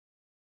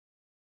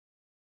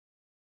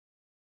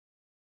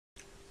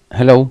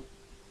Hello,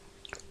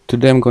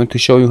 today I'm going to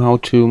show you how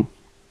to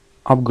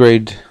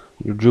upgrade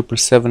your Drupal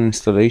 7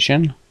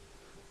 installation,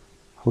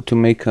 how to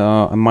make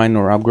a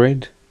minor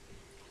upgrade.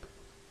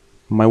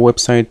 My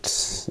website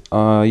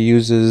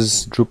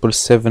uses Drupal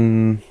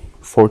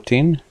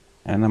 7.14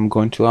 and I'm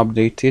going to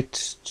update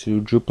it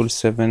to Drupal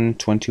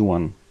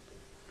 7.21.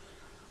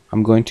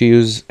 I'm going to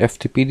use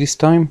FTP this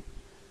time.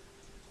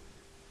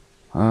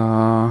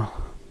 I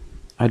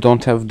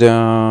don't have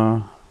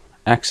the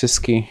access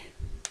key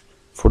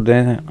for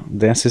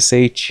the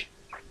SSH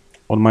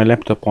on my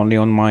laptop, only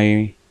on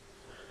my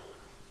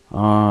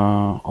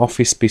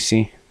office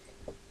PC.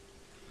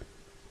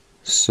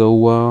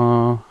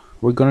 So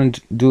we're gonna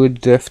do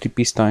it the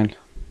FTP style.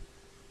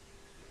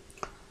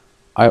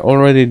 I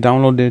already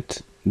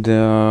downloaded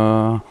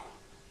the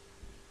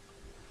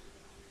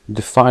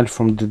file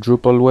from the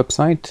Drupal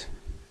website.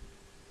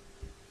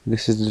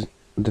 This is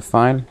the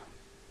file,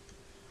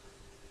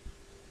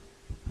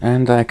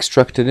 and I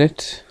extracted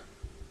it.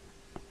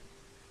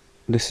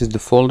 This is the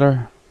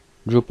folder,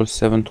 Drupal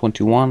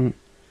 7.21,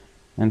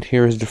 and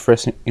here is the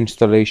fresh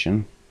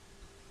installation.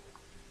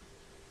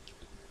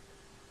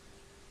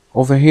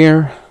 Over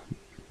here,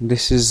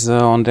 this is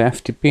on the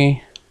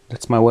FTP.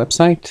 That's my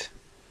website.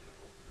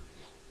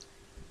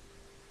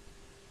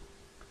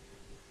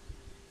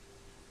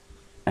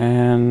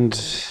 And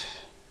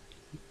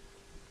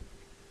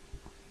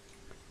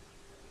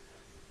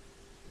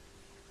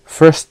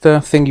first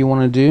thing you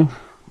want to do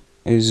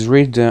is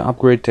read the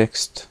upgrade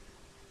text.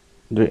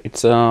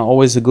 It's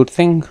always a good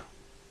thing.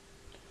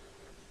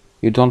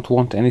 You don't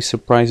want any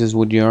surprises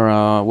with your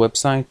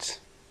website.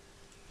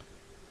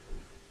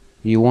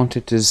 You want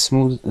it as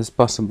smooth as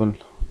possible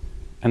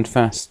and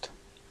fast.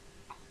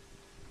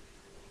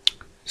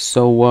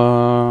 So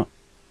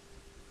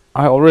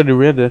I already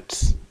read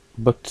it,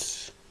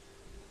 but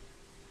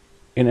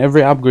in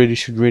every upgrade you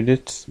should read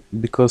it,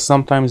 because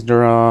sometimes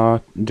there are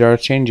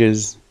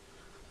changes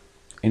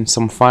in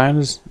some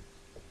files,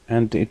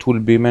 and it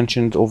will be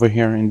mentioned over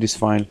here in this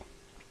file.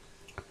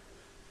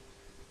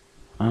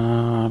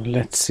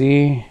 Let's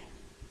see.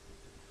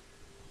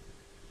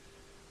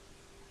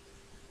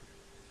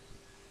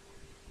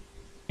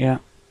 Yeah.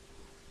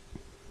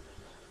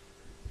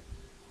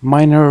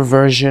 Minor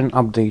version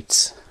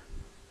updates.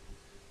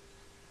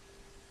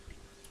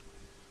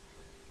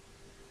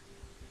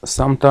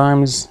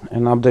 Sometimes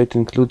an update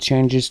includes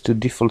changes to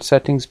default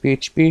settings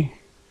PHP.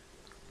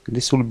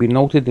 This will be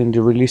noted in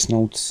the release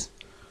notes.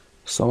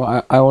 So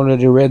I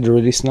already read the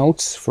release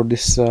notes for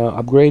this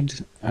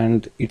upgrade,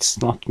 and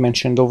it's not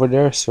mentioned over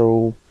there,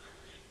 so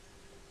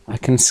I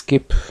can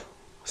skip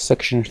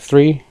section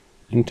 3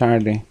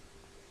 entirely.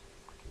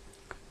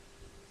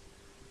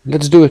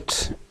 Let's do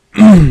it.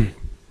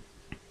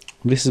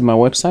 This is my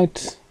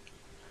website.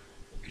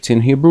 It's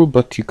in Hebrew,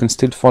 but you can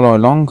still follow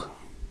along.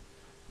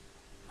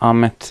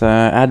 I'm at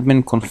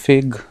admin,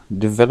 config,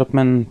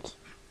 development,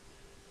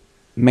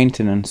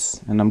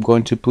 maintenance, and I'm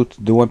going to put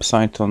the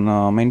website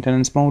on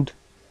maintenance mode.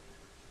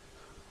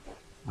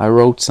 I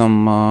wrote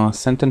some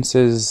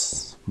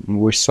sentences.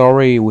 We're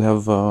sorry, we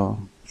have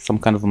some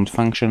kind of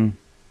function.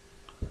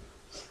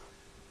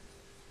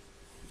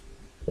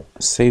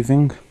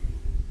 Saving.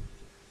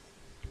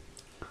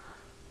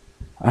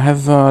 I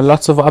have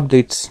lots of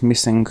updates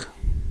missing.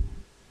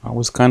 I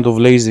was kind of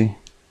lazy.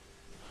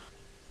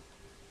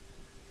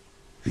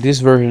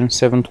 This version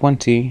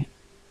 7.20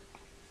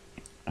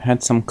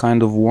 had some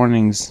kind of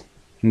warnings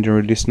in the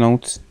release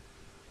notes,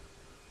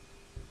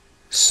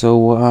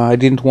 so I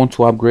didn't want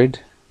to upgrade,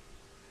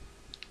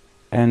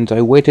 and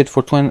I waited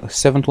for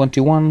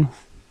 7.21.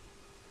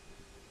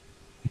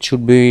 It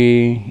should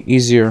be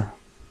easier.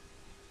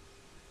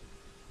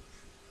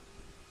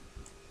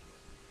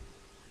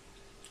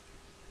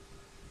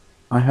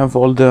 I have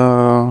all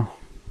the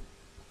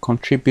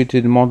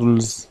contributed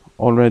models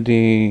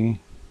already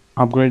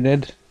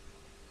upgraded.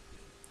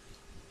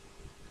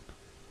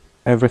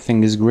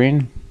 Everything is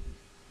green.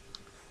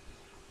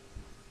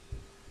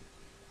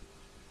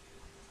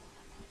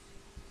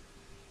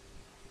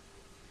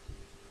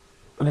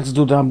 Let's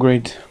do the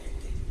upgrade.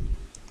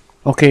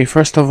 Okay,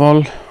 first of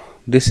all,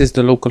 this is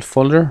the local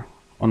folder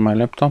on my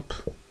laptop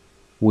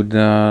with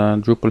the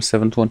Drupal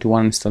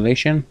 7.21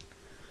 installation.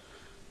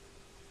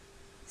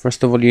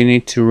 First of all, you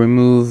need to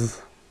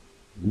remove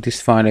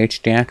this file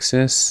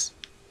htaccess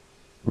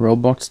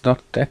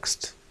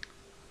robots.txt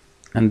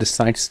and the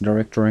sites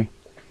directory.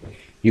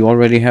 You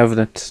already have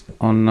that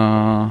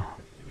on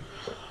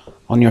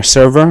your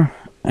server,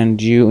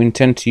 and you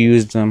intend to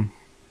use them.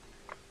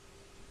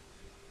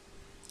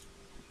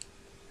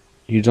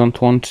 You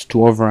don't want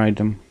to override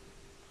them,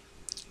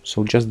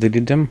 so just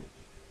delete them.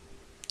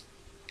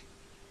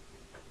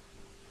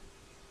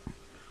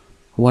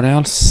 What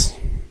else?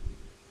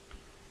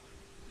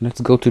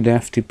 Let's go to the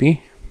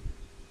FTP.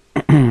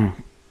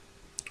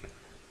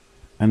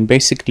 And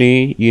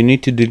basically you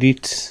need to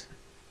delete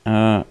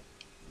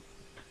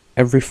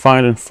every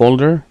file and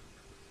folder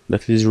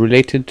that is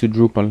related to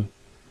Drupal.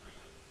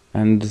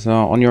 And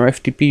on your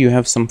FTP you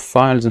have some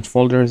files and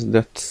folders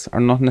that are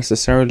not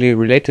necessarily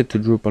related to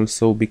Drupal,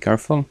 so be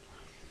careful.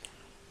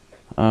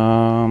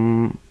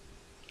 Um,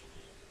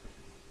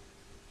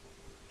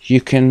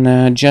 you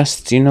can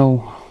just,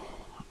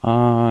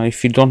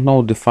 if you don't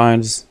know the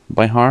files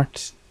by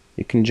heart,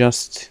 you can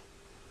just,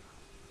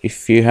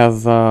 if you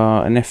have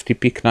an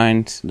FTP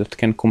client that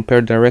can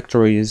compare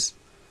directories,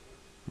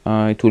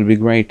 it will be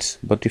great.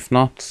 But if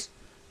not,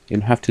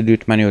 you'll have to do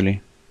it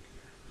manually.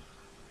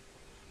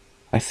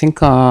 I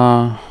think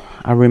I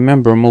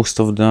remember most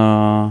of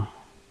the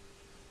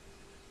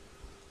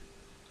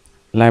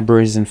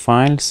libraries and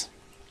files.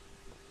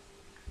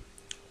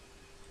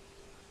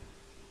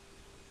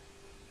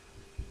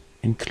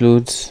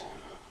 Includes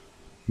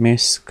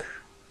MISC,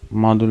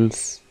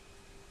 modules,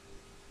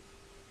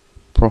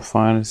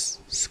 profiles,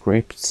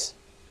 scripts,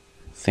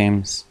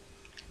 themes.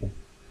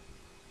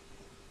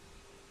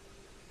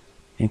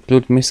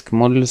 Include MISC,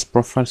 modules,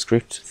 profile,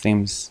 script,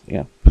 themes.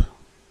 Yep.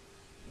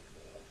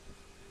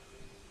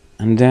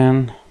 And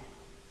then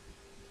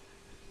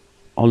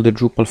all the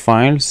Drupal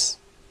files.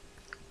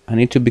 I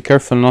need to be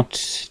careful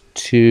not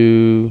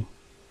to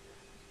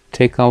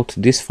take out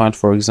this file,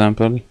 for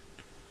example,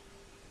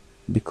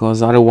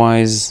 because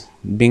otherwise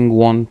Bing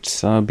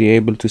won't be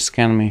able to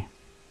scan me.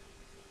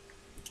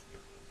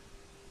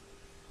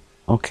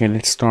 Okay,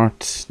 let's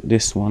start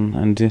this one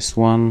and this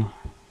one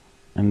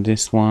and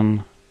this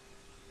one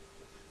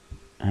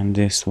and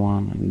this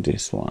one and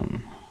this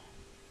one.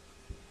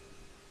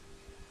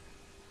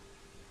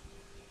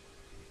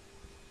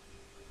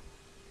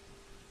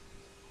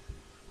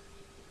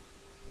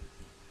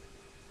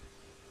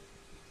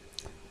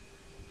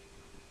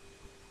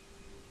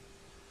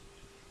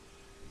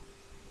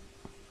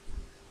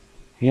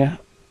 Yeah,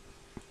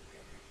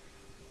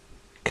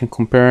 can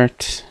compare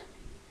it.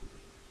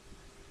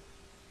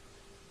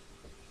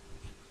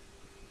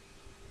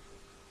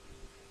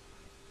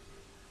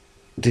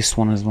 This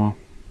one as well,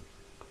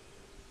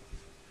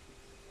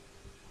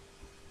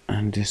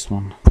 and this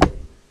one.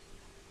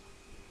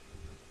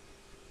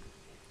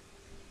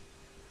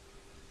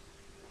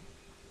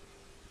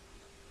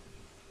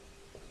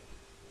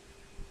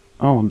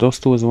 Oh, those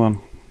two as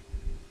well.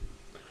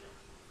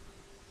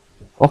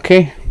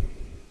 Okay,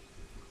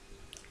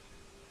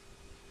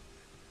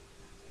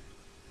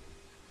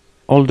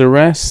 all the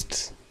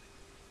rest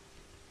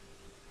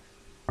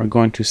are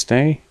going to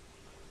stay.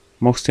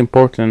 Most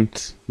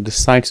important, the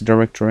site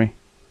directory.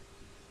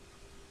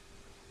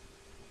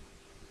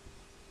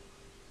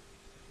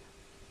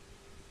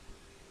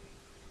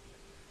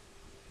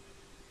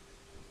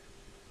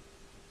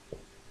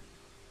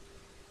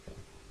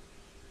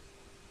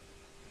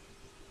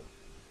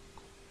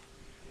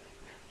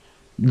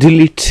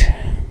 Delete.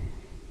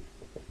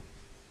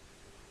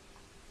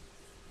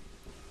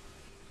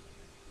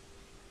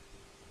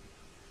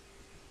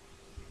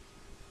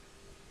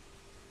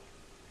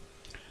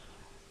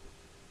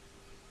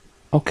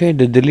 Okay,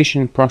 the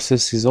deletion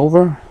process is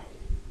over.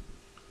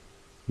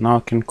 Now I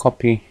can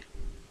copy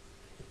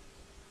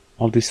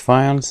all these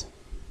files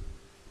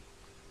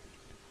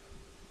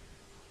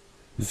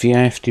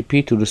via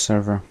FTP to the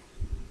server.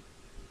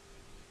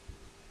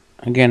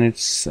 Again,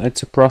 it's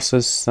a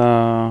process.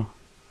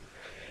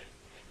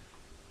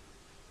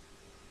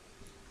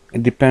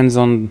 It depends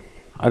on,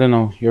 I don't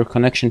know, your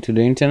connection to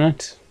the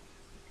internet.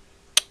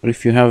 Or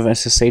if you have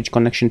SSH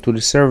connection to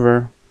the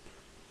server,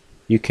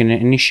 you can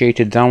initiate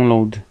a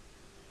download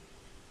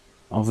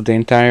of the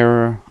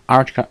entire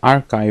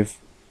archive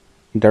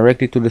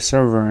directly to the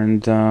server,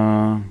 and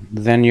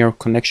then your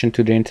connection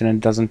to the internet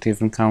doesn't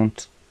even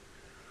count,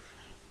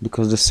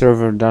 because the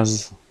server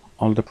does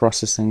all the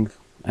processing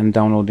and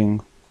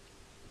downloading.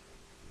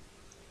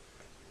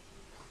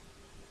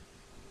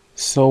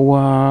 So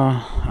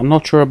I'm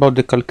not sure about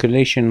the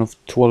calculation of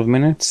 12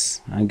 minutes.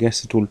 I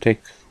guess it will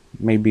take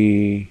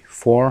maybe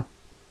 4,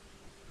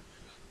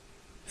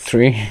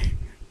 3.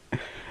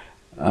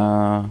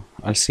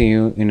 I'll see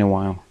you in a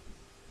while.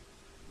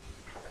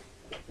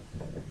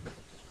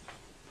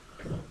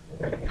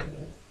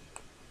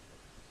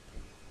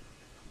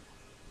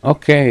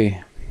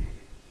 Okay,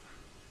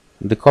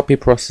 the copy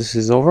process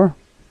is over,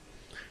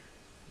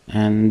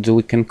 and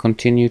we can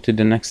continue to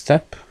the next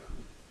step.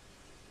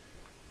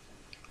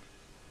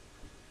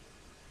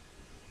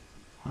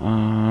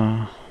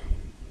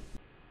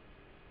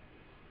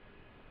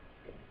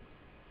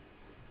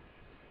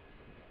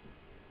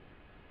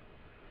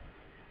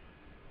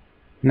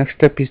 Next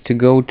step is to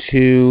go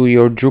to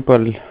your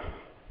Drupal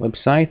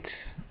website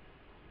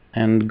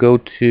and go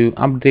to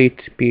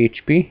update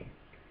PHP.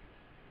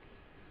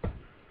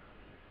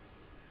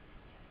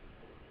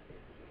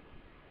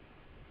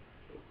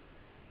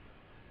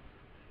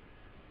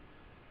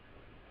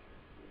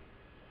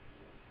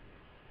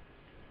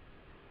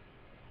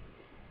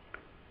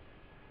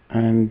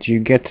 And you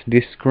get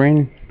this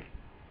screen.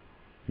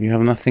 You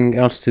have nothing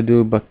else to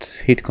do but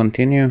hit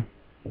continue.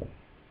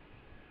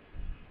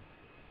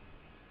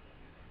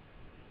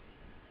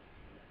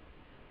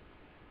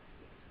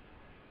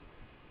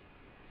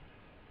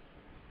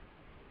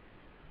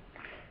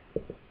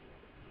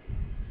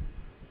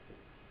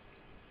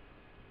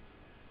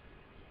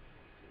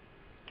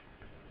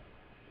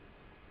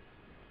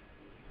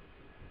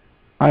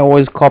 I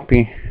always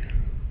copy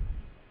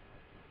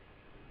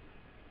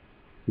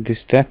this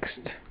text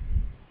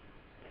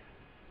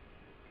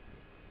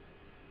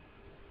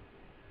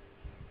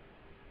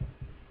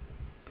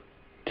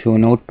to a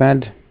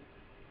notepad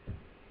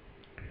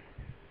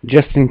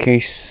just in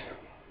case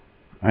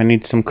I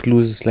need some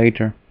clues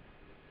later.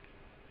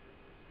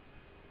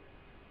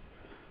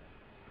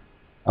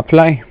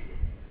 Apply.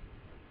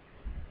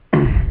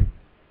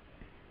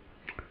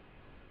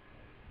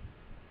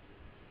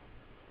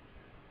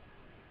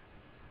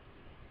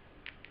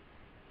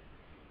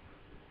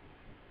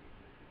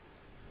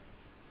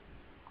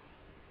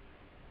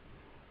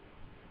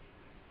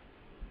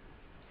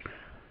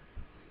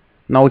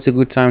 Now it's a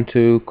good time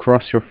to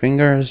cross your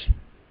fingers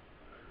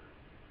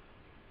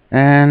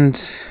and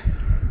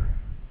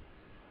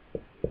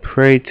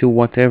pray to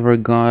whatever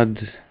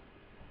God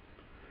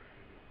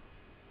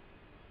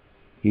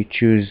you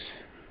choose.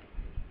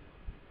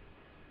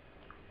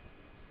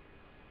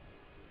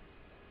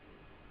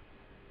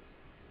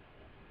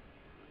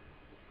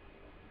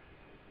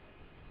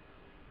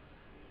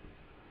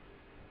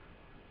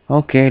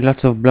 Okay,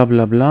 lots of blah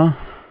blah blah.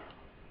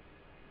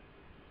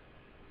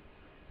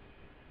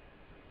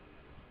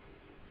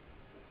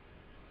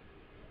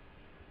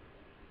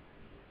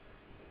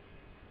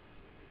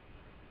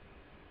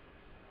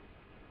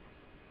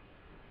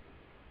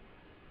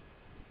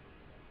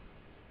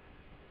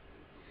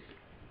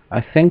 I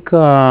think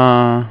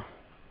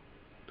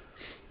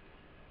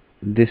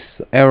this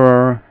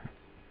error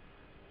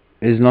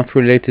is not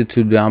related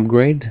to the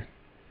upgrade.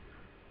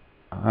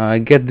 I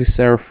get this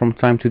error from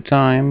time to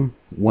time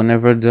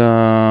whenever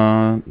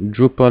the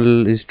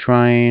Drupal is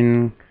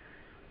trying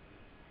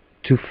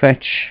to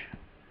fetch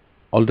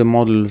all the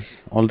models,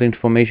 all the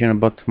information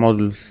about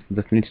models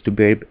that needs to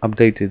be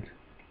updated.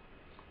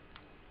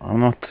 I'm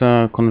not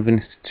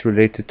convinced it's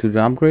related to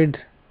the upgrade,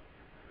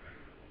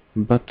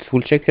 but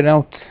we'll check it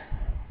out.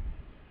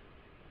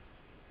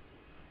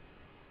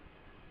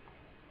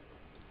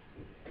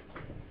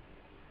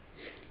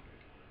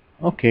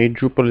 Okay,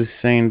 Drupal is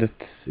saying that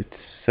it's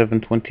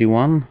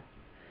 721.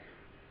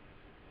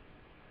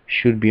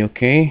 Should be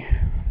okay.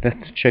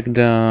 Let's check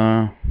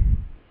the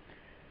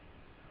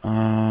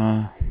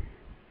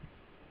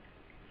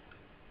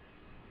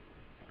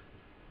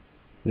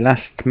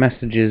last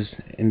messages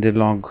in the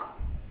log.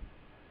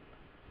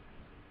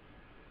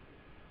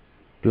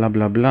 Blah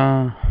blah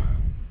blah.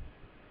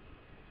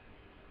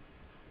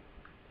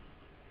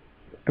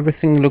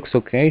 Everything looks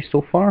okay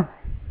so far.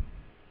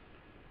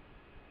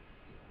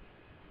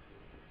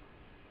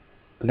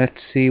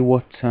 Let's see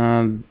what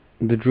the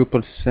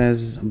Drupal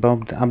says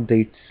about the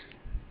updates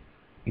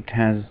it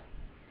has.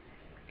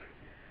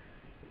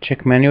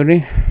 Check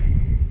manually.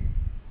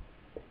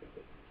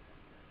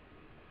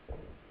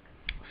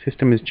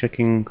 System is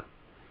checking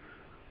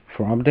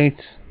for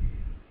updates.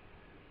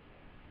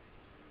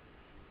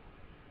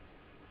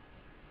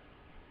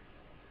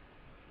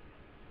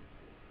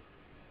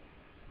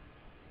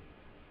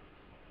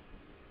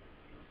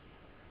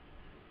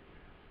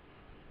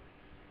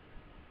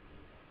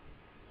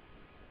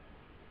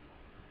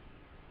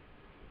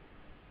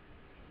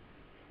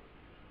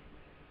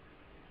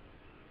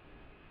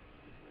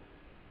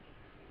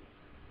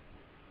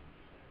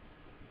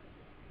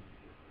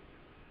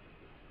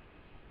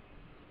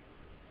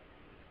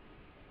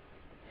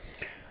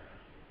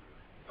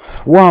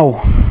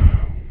 Wow!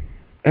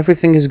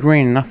 Everything is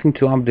green, nothing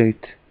to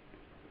update.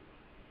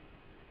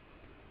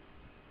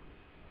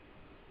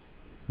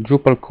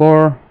 Drupal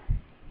core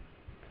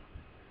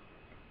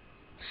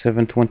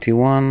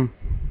 721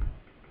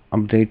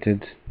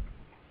 updated.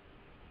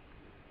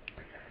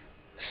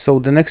 So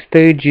the next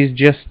stage is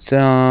just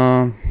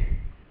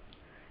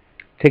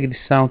take this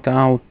site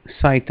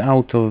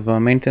out of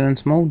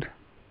maintenance mode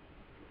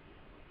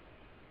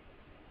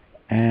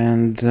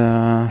and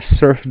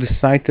surf the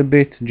site a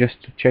bit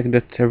just to check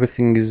that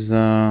everything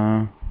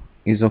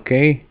is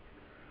okay.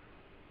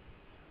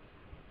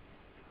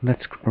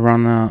 Let's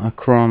run a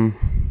cron.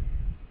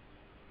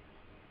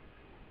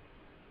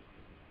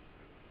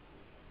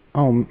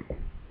 Oh,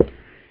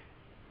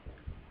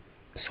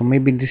 so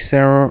maybe this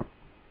error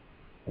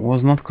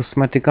was not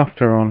cosmetic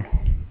after all.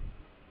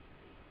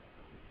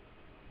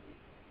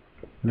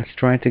 Let's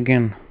try it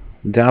again.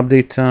 The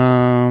update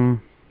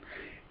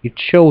it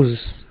shows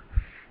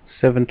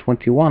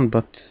 721,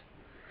 but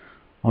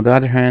on the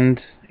other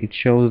hand it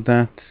shows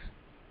that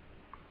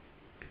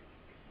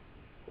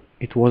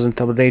it wasn't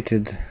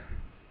updated.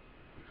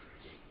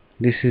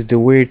 This is the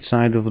weird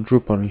side of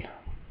Drupal.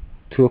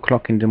 2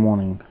 o'clock in the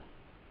morning.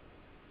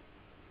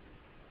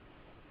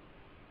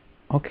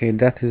 Okay,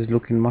 that is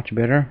looking much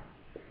better.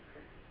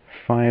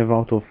 5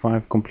 out of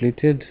 5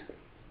 completed.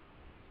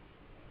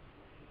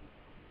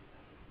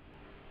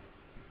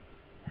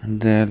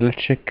 And let's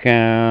check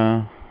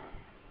the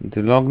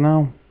log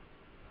now.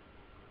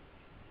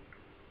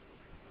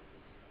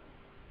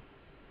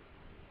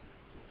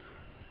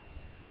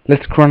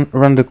 Let's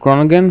run the cron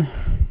again.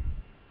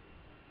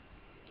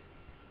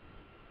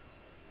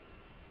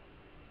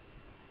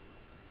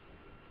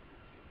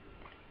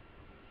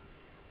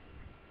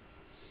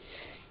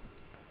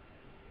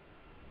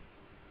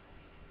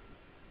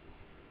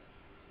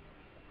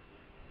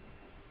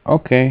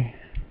 Okay,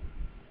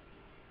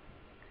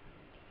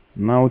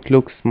 now it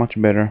looks much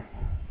better.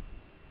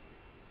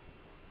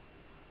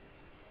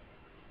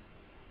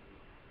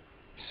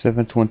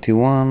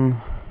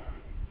 721.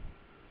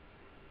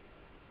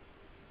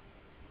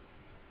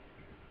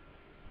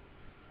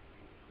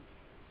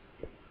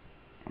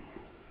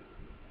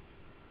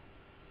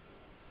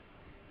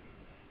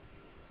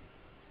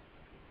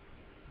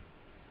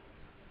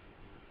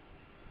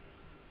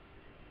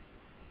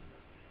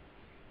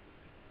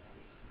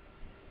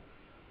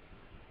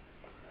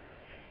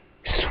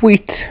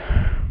 Sweet.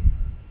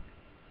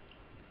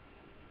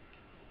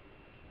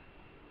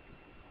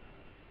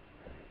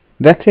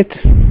 That's it.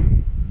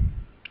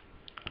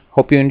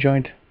 Hope you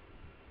enjoyed.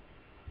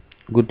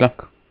 Good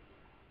luck.